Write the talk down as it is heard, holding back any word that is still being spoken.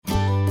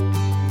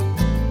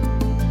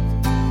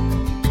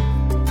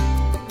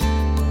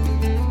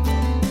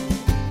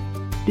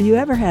Do you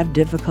ever have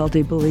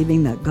difficulty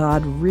believing that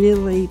God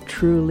really,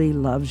 truly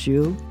loves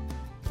you?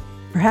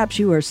 Perhaps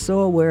you are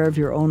so aware of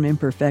your own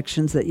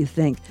imperfections that you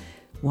think,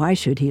 why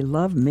should he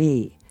love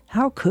me?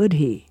 How could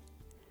he?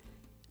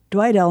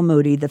 Dwight L.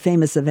 Moody, the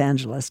famous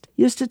evangelist,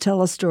 used to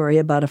tell a story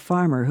about a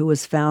farmer who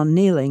was found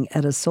kneeling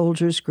at a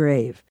soldier's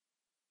grave.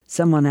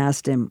 Someone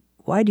asked him,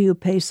 "Why do you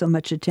pay so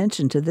much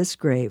attention to this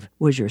grave?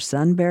 Was your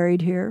son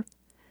buried here?"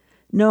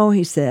 "No,"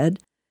 he said.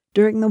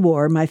 "During the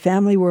war, my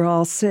family were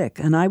all sick,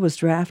 and I was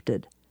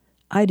drafted.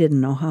 I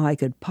didn't know how I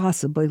could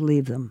possibly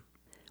leave them.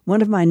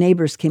 One of my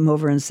neighbors came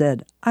over and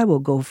said, 'I will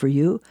go for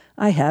you.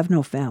 I have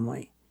no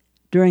family.'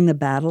 During the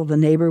battle, the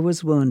neighbor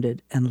was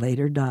wounded and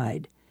later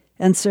died.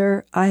 And,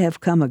 sir, I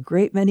have come a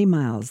great many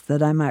miles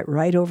that I might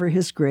write over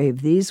his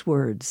grave these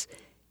words,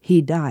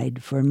 'He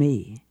died for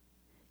me.'"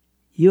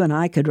 You and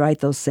I could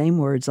write those same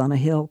words on a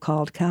hill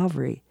called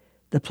Calvary,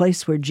 the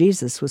place where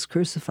Jesus was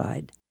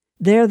crucified.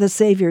 There the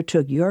Savior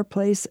took your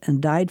place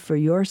and died for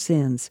your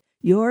sins,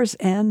 yours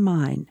and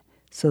mine,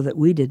 so that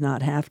we did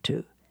not have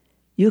to.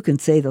 You can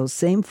say those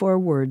same 4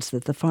 words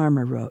that the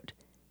farmer wrote.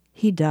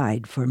 He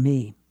died for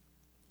me.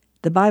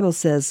 The Bible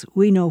says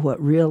we know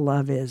what real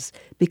love is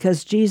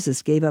because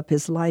Jesus gave up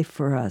his life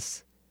for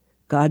us.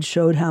 God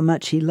showed how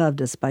much he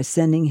loved us by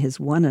sending his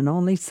one and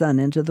only Son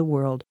into the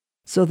world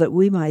so that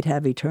we might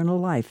have eternal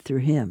life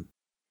through him.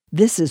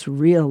 This is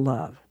real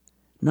love.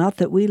 Not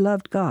that we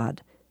loved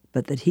God,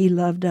 but that he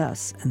loved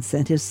us and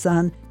sent his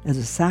Son as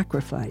a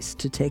sacrifice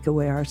to take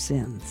away our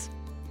sins.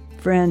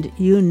 Friend,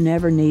 you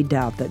never need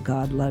doubt that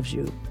God loves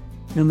you,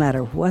 no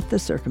matter what the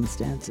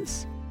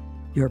circumstances.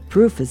 Your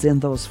proof is in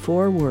those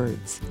 4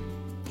 words.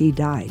 He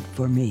died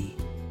for me.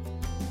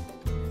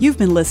 You've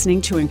been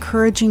listening to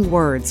Encouraging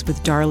Words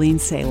with Darlene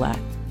Sala.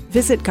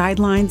 Visit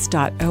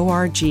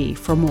guidelines.org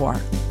for more.